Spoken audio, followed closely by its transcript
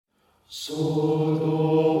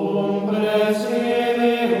Sutum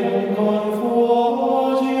presidium confugimus,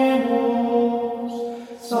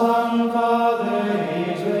 Sancta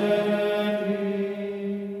Dei Genetris,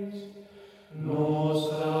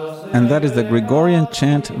 And that is the Gregorian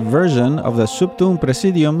chant version of the Subtum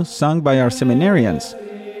Presidium sung by our seminarians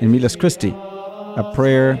in Miles Christi, a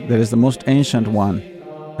prayer that is the most ancient one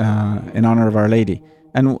in honor of Our Lady,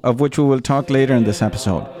 and of which we will talk later in this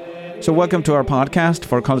episode. So welcome to our podcast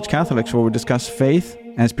for College Catholics, where we discuss faith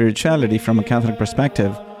and spirituality from a Catholic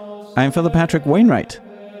perspective. I'm Father Patrick Wainwright,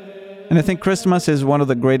 and I think Christmas is one of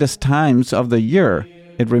the greatest times of the year.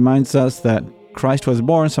 It reminds us that Christ was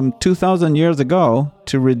born some 2,000 years ago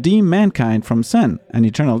to redeem mankind from sin and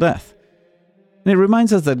eternal death. And it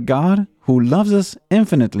reminds us that God, who loves us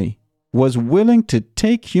infinitely, was willing to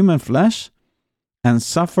take human flesh and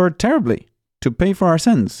suffer terribly to pay for our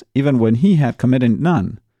sins, even when he had committed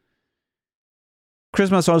none.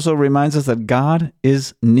 Christmas also reminds us that God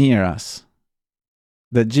is near us,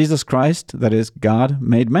 that Jesus Christ, that is God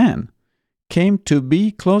made man, came to be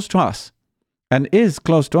close to us and is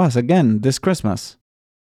close to us again this Christmas,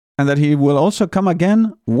 and that he will also come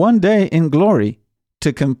again one day in glory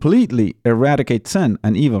to completely eradicate sin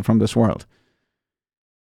and evil from this world.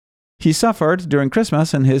 He suffered during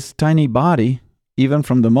Christmas in his tiny body, even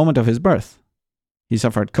from the moment of his birth. He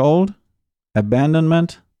suffered cold,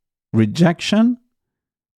 abandonment, rejection,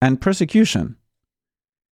 and persecution.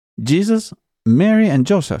 Jesus, Mary, and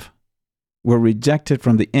Joseph were rejected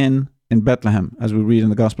from the inn in Bethlehem, as we read in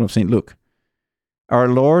the Gospel of St. Luke. Our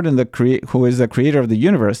Lord, who is the creator of the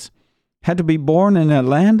universe, had to be born in a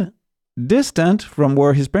land distant from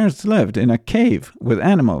where his parents lived, in a cave with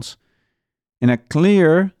animals, in a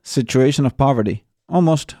clear situation of poverty,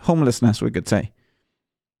 almost homelessness, we could say.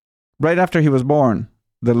 Right after he was born,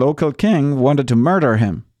 the local king wanted to murder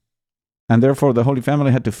him, and therefore the Holy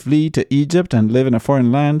Family had to flee to Egypt and live in a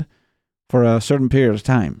foreign land for a certain period of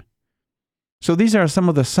time. So these are some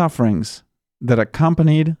of the sufferings that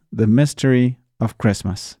accompanied the mystery of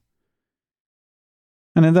Christmas.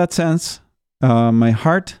 And in that sense, my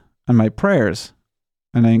heart and my prayers,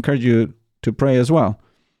 and I encourage you to pray as well,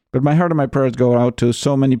 but my heart and my prayers go out to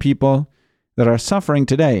so many people that are suffering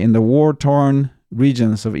today in the war-torn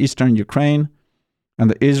regions of eastern Ukraine and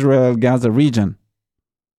the Israel-Gaza region,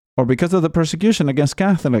 or because of the persecution against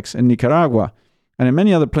Catholics in Nicaragua and in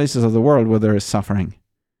many other places of the world where there is suffering.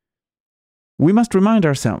 We must remind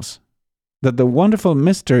ourselves that the wonderful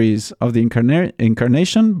mysteries of the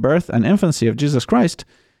incarnation, birth, and infancy of Jesus Christ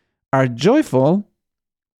are joyful,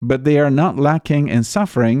 but they are not lacking in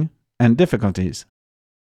suffering and difficulties.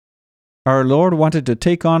 Our Lord wanted to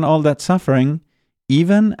take on all that suffering,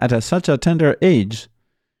 even at such a tender age,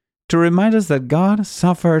 to remind us that God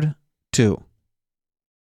suffered too,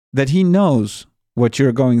 that he knows what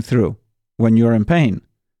you're going through when you're in pain,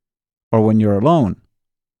 or when you're alone,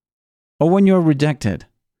 or when you're rejected.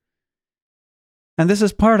 And this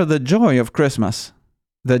is part of the joy of Christmas,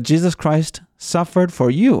 that Jesus Christ suffered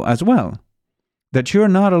for you as well, that you're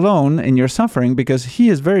not alone in your suffering because he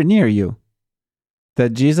is very near you,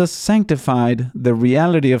 that Jesus sanctified the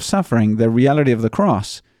reality of suffering, the reality of the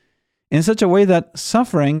cross, in such a way that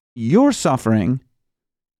suffering, your suffering,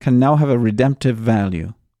 can now have a redemptive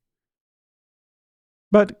value.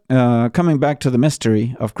 But coming back to the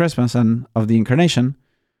mystery of Christmas and of the Incarnation,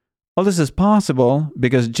 all this is possible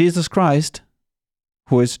because Jesus Christ,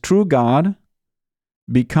 who is true God,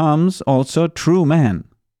 becomes also true man.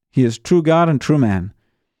 He is true God and true man.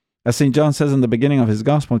 As St. John says in the beginning of his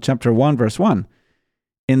Gospel, chapter 1, verse 1,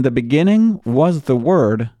 "In the beginning was the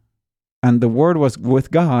Word, and the Word was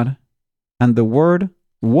with God, and the Word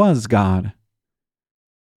was God."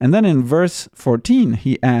 And then in verse 14,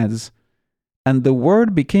 he adds, "And the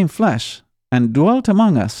Word became flesh and dwelt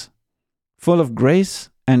among us, full of grace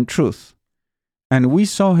and truth. And we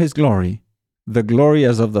saw his glory, the glory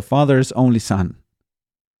as of the Father's only Son."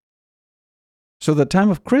 So the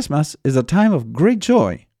time of Christmas is a time of great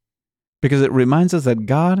joy because it reminds us that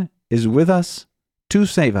God is with us to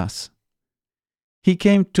save us. He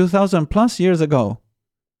came 2,000 plus years ago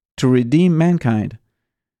to redeem mankind,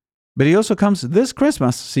 but he also comes this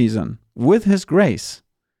Christmas season with his grace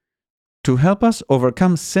to help us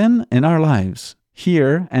overcome sin in our lives,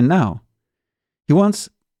 here and now. He wants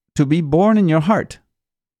to be born in your heart.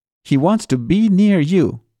 He wants to be near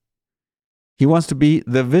you. He wants to be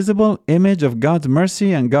the visible image of God's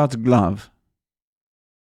mercy and God's love.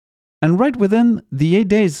 And right within the 8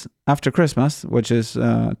 days after Christmas, which is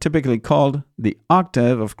typically called the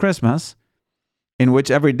octave of Christmas, in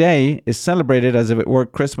which every day is celebrated as if it were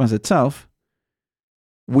Christmas itself,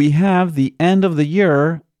 we have the end of the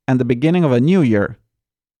year and the beginning of a new year.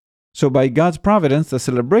 So by God's providence, the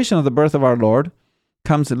celebration of the birth of our Lord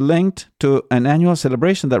comes linked to an annual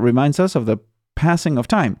celebration that reminds us of the passing of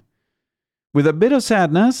time, with a bit of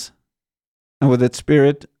sadness and with its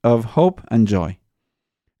spirit of hope and joy.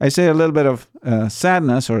 I say a little bit of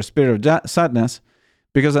sadness or a spirit of sadness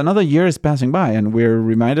because another year is passing by and we're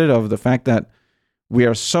reminded of the fact that we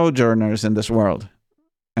are sojourners in this world.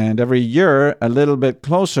 And every year, a little bit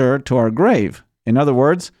closer to our grave. In other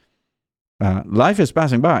words, life is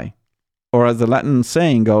passing by. Or as the Latin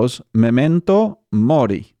saying goes, memento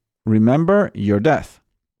mori. Remember your death.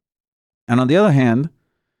 And on the other hand,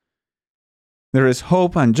 there is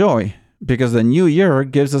hope and joy because the new year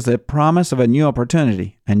gives us the promise of a new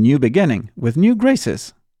opportunity, a new beginning with new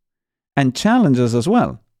graces and challenges as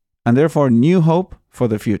well, and therefore new hope for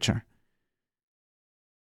the future.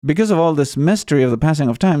 Because of all this mystery of the passing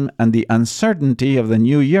of time and the uncertainty of the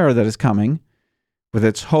new year that is coming, with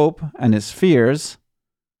its hope and its fears,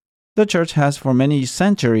 the Church has for many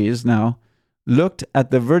centuries now looked at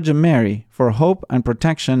the Virgin Mary for hope and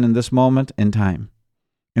protection in this moment in time,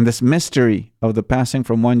 in this mystery of the passing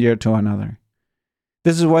from one year to another.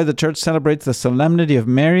 This is why the Church celebrates the solemnity of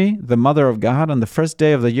Mary, the Mother of God, on the first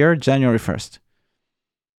day of the year, January 1st.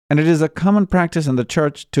 And it is a common practice in the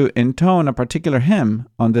Church to intone a particular hymn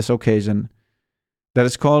on this occasion that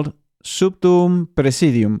is called Sub Tuum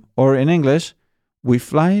Praesidium, or in English, We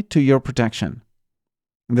Fly to Your Protection.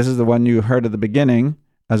 And this is the one you heard at the beginning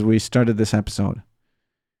as we started this episode.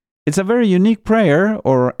 It's a very unique prayer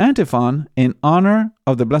or antiphon in honor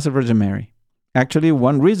of the Blessed Virgin Mary. Actually,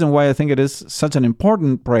 one reason why I think it is such an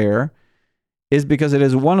important prayer is because it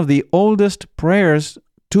is one of the oldest prayers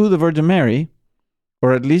to the Virgin Mary,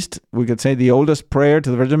 or at least we could say the oldest prayer to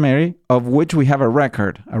the Virgin Mary, of which we have a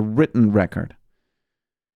record, a written record.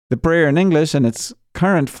 The prayer in English in its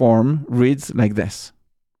current form reads like this.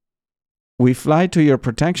 We fly to your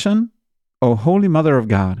protection, O Holy Mother of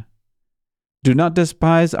God. Do not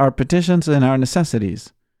despise our petitions and our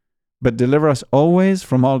necessities, but deliver us always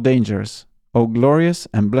from all dangers, O glorious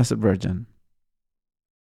and blessed Virgin.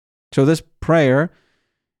 So this prayer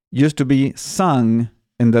used to be sung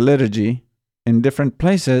in the liturgy in different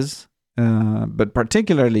places, but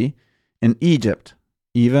particularly in Egypt,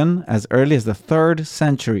 even as early as the 3rd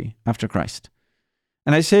century after Christ.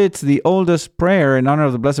 And I say it's the oldest prayer in honor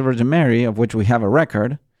of the Blessed Virgin Mary, of which we have a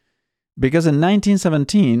record, because in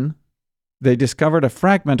 1917, they discovered a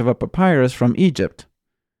fragment of a papyrus from Egypt,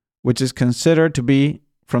 which is considered to be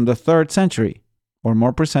from the 3rd century, or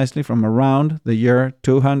more precisely from around the year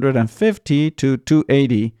 250 to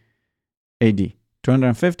 280 AD.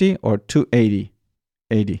 250 or 280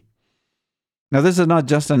 AD. Now, this is not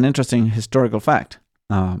just an interesting historical fact.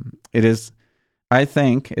 I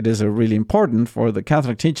think it is really important for the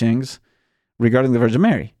Catholic teachings regarding the Virgin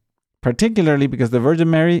Mary, particularly because the Virgin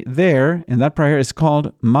Mary there in that prayer is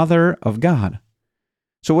called Mother of God.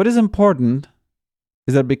 So what is important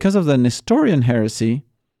is that because of the Nestorian heresy,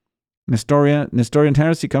 Nestorian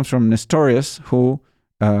heresy comes from Nestorius, who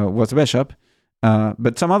was a bishop,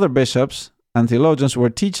 but some other bishops and theologians were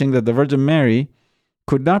teaching that the Virgin Mary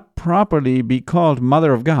could not properly be called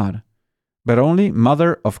Mother of God, but only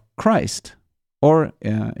Mother of Christ. Or,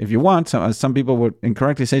 if you want, as some people would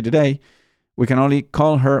incorrectly say today, we can only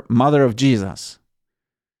call her Mother of Jesus.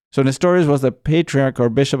 So Nestorius was the patriarch or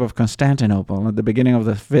bishop of Constantinople at the beginning of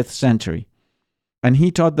the 5th century. And he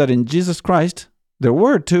taught that in Jesus Christ, there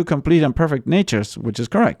were two complete and perfect natures, which is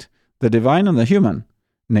correct, the divine and the human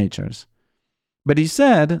natures. But he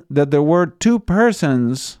said that there were two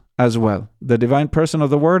persons as well, the divine person of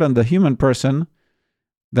the Word and the human person,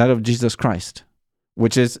 that of Jesus Christ,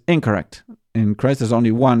 which is incorrect. In Christ, there's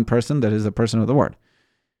only one person, that is the person of the Word.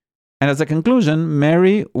 And as a conclusion,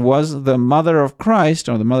 Mary was the mother of Christ,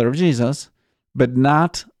 or the mother of Jesus, but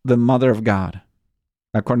not the mother of God,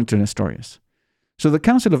 according to Nestorius. So the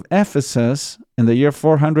Council of Ephesus in the year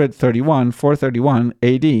 431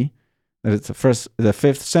 AD, that is the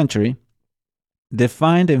 5th century,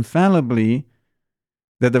 defined infallibly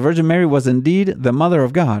that the Virgin Mary was indeed the Mother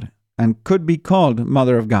of God and could be called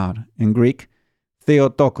Mother of God, in Greek,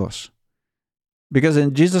 Theotokos. Because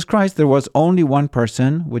in Jesus Christ there was only one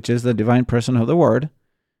person, which is the divine person of the Word,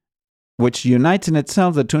 which unites in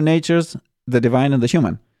itself the two natures, the divine and the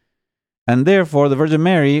human. And therefore the Virgin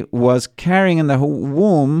Mary was carrying in the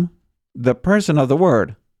womb the person of the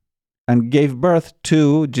Word and gave birth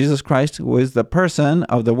to Jesus Christ, who is the person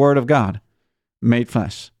of the Word of God, made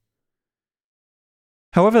flesh.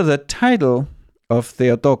 However, the title of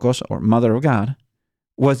Theotokos, or Mother of God,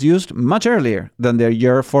 was used much earlier than the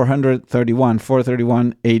year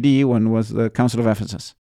 431 AD, when was the Council of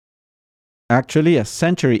Ephesus. Actually, a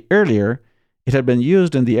century earlier, it had been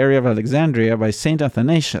used in the area of Alexandria by Saint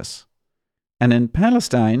Athanasius, and in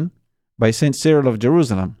Palestine by Saint Cyril of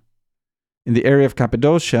Jerusalem. In the area of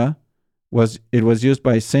Cappadocia, it was used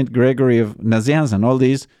by Saint Gregory of Nazianzen. All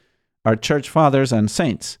these are church fathers and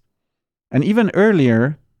saints. And even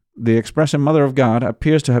earlier, the expression Mother of God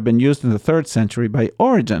appears to have been used in the 3rd century by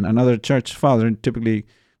Origen, another church father, typically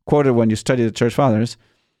quoted when you study the church fathers,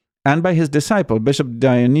 and by his disciple, Bishop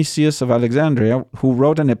Dionysius of Alexandria, who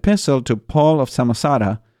wrote an epistle to Paul of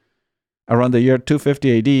Samosata around the year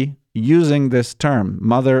 250 AD, using this term,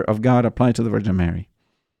 Mother of God, applied to the Virgin Mary.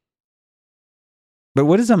 But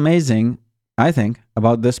what is amazing, I think,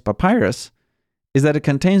 about this papyrus is that it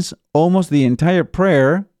contains almost the entire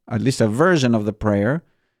prayer, at least a version of the prayer,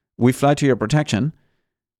 "We fly to your protection,"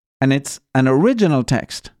 and it's an original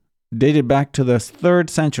text dated back to the 3rd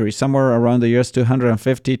century, somewhere around the years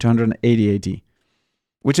 250 to 180 AD,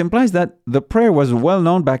 which implies that the prayer was well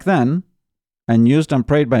known back then and used and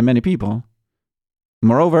prayed by many people.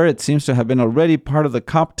 Moreover, it seems to have been already part of the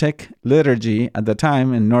Coptic liturgy at the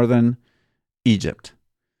time in northern Egypt.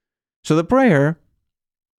 So the prayer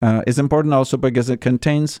is important also because it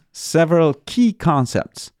contains several key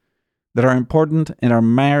concepts that are important in our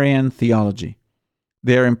Marian theology.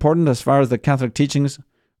 They are important as far as the Catholic teachings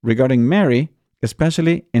regarding Mary,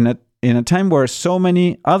 especially in a time where so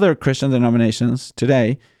many other Christian denominations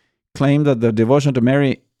today claim that the devotion to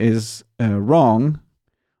Mary is wrong,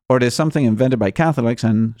 or it is something invented by Catholics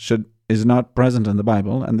and is not present in the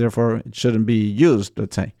Bible, and therefore it shouldn't be used,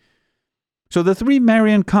 let's say. So the 3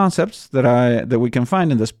 Marian concepts that we can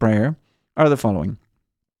find in this prayer are the following.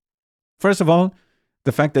 First of all,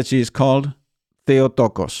 the fact that she is called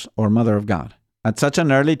Theotokos, or Mother of God, at such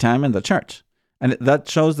an early time in the church. And that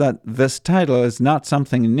shows that this title is not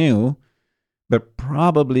something new, but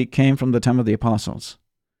probably came from the time of the apostles.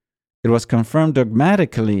 It was confirmed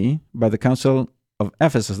dogmatically by the Council of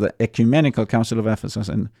Ephesus, the Ecumenical Council of Ephesus,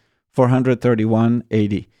 in 431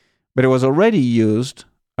 AD. But it was already used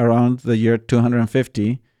around the year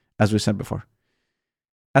 250, as we said before.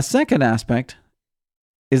 A second aspect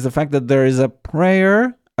is the fact that there is a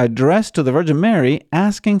prayer addressed to the Virgin Mary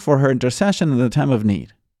asking for her intercession in the time of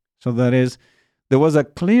need. So that is, there was a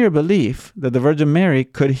clear belief that the Virgin Mary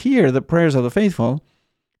could hear the prayers of the faithful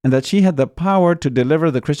and that she had the power to deliver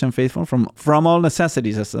the Christian faithful from all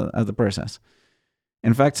necessities, as the prayer says.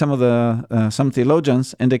 In fact, some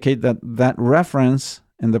theologians indicate that reference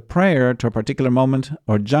in the prayer to a particular moment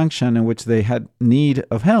or junction in which they had need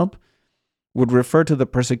of help would refer to the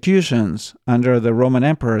persecutions under the Roman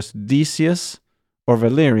emperors Decius or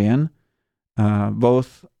Valerian,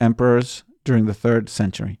 both emperors during the 3rd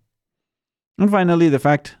century. And finally,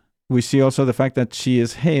 we see also the fact that she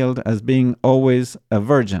is hailed as being always a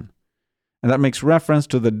virgin. And that makes reference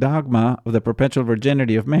to the dogma of the perpetual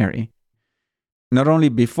virginity of Mary, not only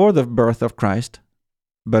before the birth of Christ,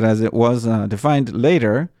 but as it was defined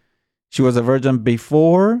later, she was a virgin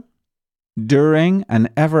before, during, and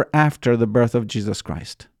ever after the birth of Jesus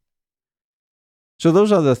Christ. So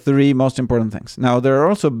those are the 3 most important things. Now, there are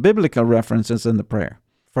also biblical references in the prayer.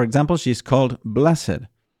 For example, she's called blessed,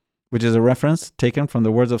 which is a reference taken from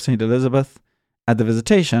the words of St. Elizabeth at the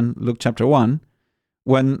Visitation, Luke chapter 1,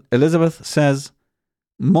 when Elizabeth says,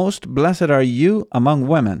 "Most blessed are you among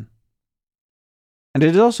women." And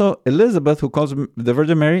it is also Elizabeth who calls the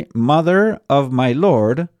Virgin Mary Mother of my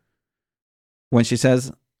Lord, when she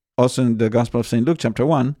says, also in the Gospel of St. Luke chapter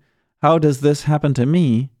 1, "How does this happen to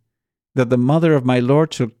me, that the Mother of my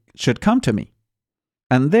Lord should come to me?"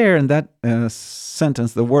 And there in that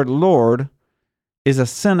sentence, the word Lord is a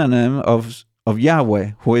synonym of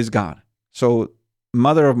Yahweh, who is God. So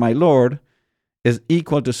Mother of my Lord is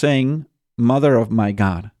equal to saying Mother of my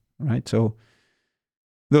God, right? So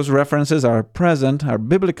those references are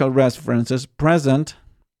biblical references present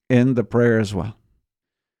in the prayer as well.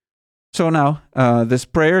 So now, this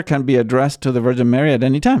prayer can be addressed to the Virgin Mary at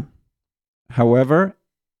any time. However,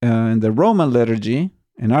 in the Roman liturgy,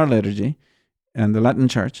 in our liturgy, and the Latin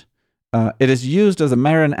Church, it is used as a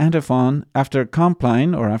Marian antiphon after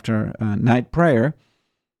Compline, or after night prayer,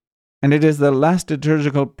 and it is the last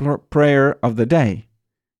liturgical prayer of the day,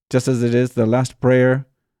 just as it is the last prayer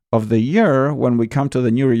of the year when we come to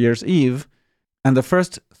the New Year's Eve, and the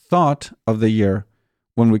first thought of the year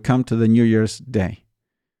when we come to the New Year's Day.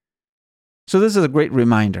 So this is a great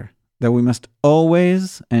reminder that we must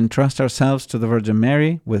always entrust ourselves to the Virgin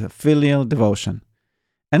Mary with a filial devotion,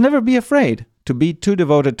 and never be afraid to be too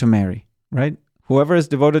devoted to Mary, right? Whoever is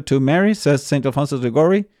devoted to Mary, says St. Alphonsus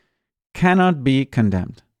Liguori, cannot be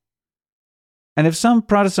condemned. And if some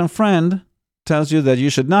Protestant friend tells you that you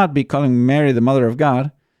should not be calling Mary the Mother of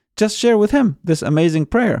God, just share with him this amazing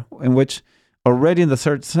prayer in which Already in the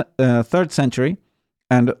third century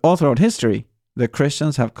and all throughout history, the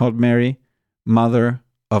Christians have called Mary Mother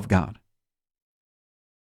of God.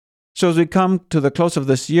 So as we come to the close of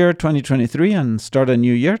this year, 2023, and start a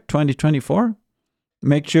new year, 2024,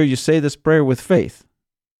 make sure you say this prayer with faith,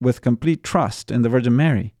 with complete trust in the Virgin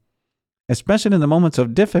Mary, especially in the moments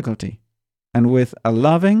of difficulty, and with a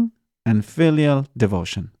loving and filial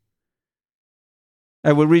devotion.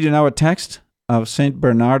 I will read you now a text of Saint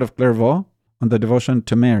Bernard of Clairvaux on the devotion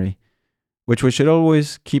to Mary, which we should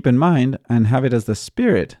always keep in mind and have it as the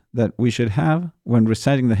spirit that we should have when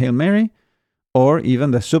reciting the Hail Mary or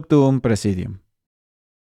even the Sub Tuum Praesidium.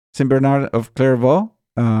 Saint Bernard of Clairvaux,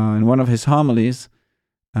 in one of his homilies,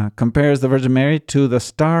 compares the Virgin Mary to the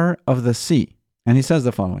star of the sea, and he says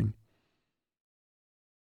the following: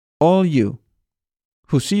 "All you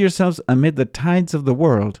who see yourselves amid the tides of the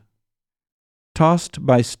world, tossed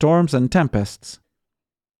by storms and tempests,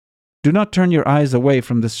 do not turn your eyes away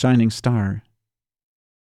from this shining star.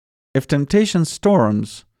 If temptation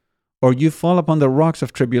storms, or you fall upon the rocks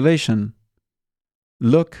of tribulation,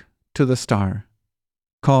 look to the star.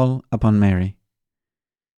 Call upon Mary.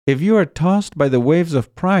 If you are tossed by the waves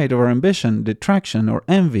of pride or ambition, detraction, or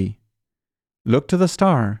envy, look to the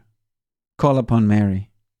star. Call upon Mary.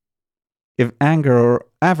 If anger or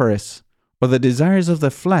avarice or the desires of the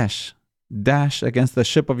flesh dash against the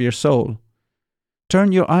ship of your soul,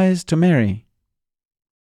 turn your eyes to Mary.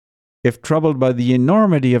 If troubled by the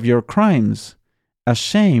enormity of your crimes,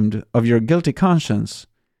 ashamed of your guilty conscience,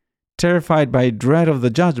 terrified by dread of the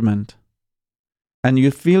judgment, and you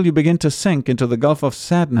feel you begin to sink into the gulf of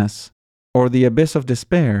sadness or the abyss of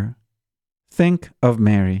despair, think of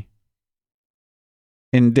Mary.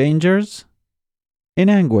 In dangers, in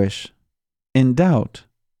anguish, in doubt,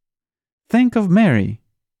 think of Mary.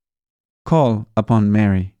 Call upon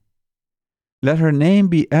Mary. Let her name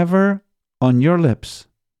be ever on your lips,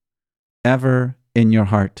 ever in your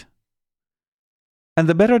heart. And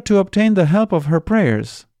the better to obtain the help of her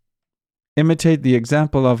prayers, imitate the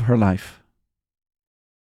example of her life.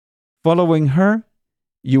 Following her,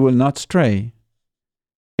 you will not stray.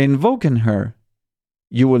 Invoking her,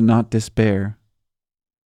 you will not despair.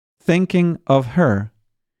 Thinking of her,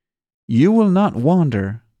 you will not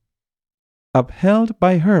wander. Upheld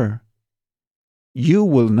by her, you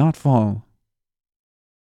will not fall.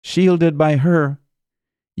 Shielded by her,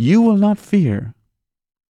 you will not fear.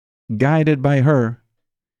 Guided by her,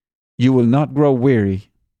 you will not grow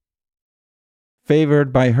weary.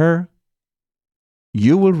 Favored by her,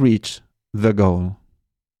 you will reach the goal."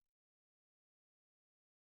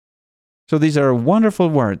 So these are wonderful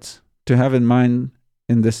words to have in mind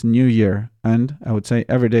in this new year, and I would say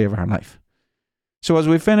every day of our life. So as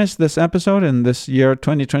we finish this episode in this year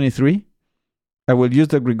 2023, I will use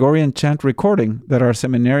the Gregorian chant recording that our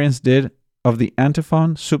seminarians did of the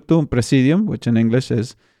antiphon Sub Tuum Praesidium, which in English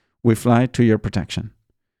is, "We fly to your protection."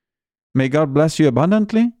 May God bless you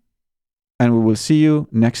abundantly, and we will see you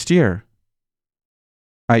next year.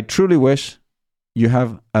 I truly wish you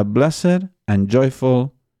have a blessed and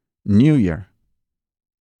joyful New Year.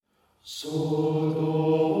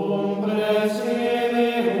 Sodom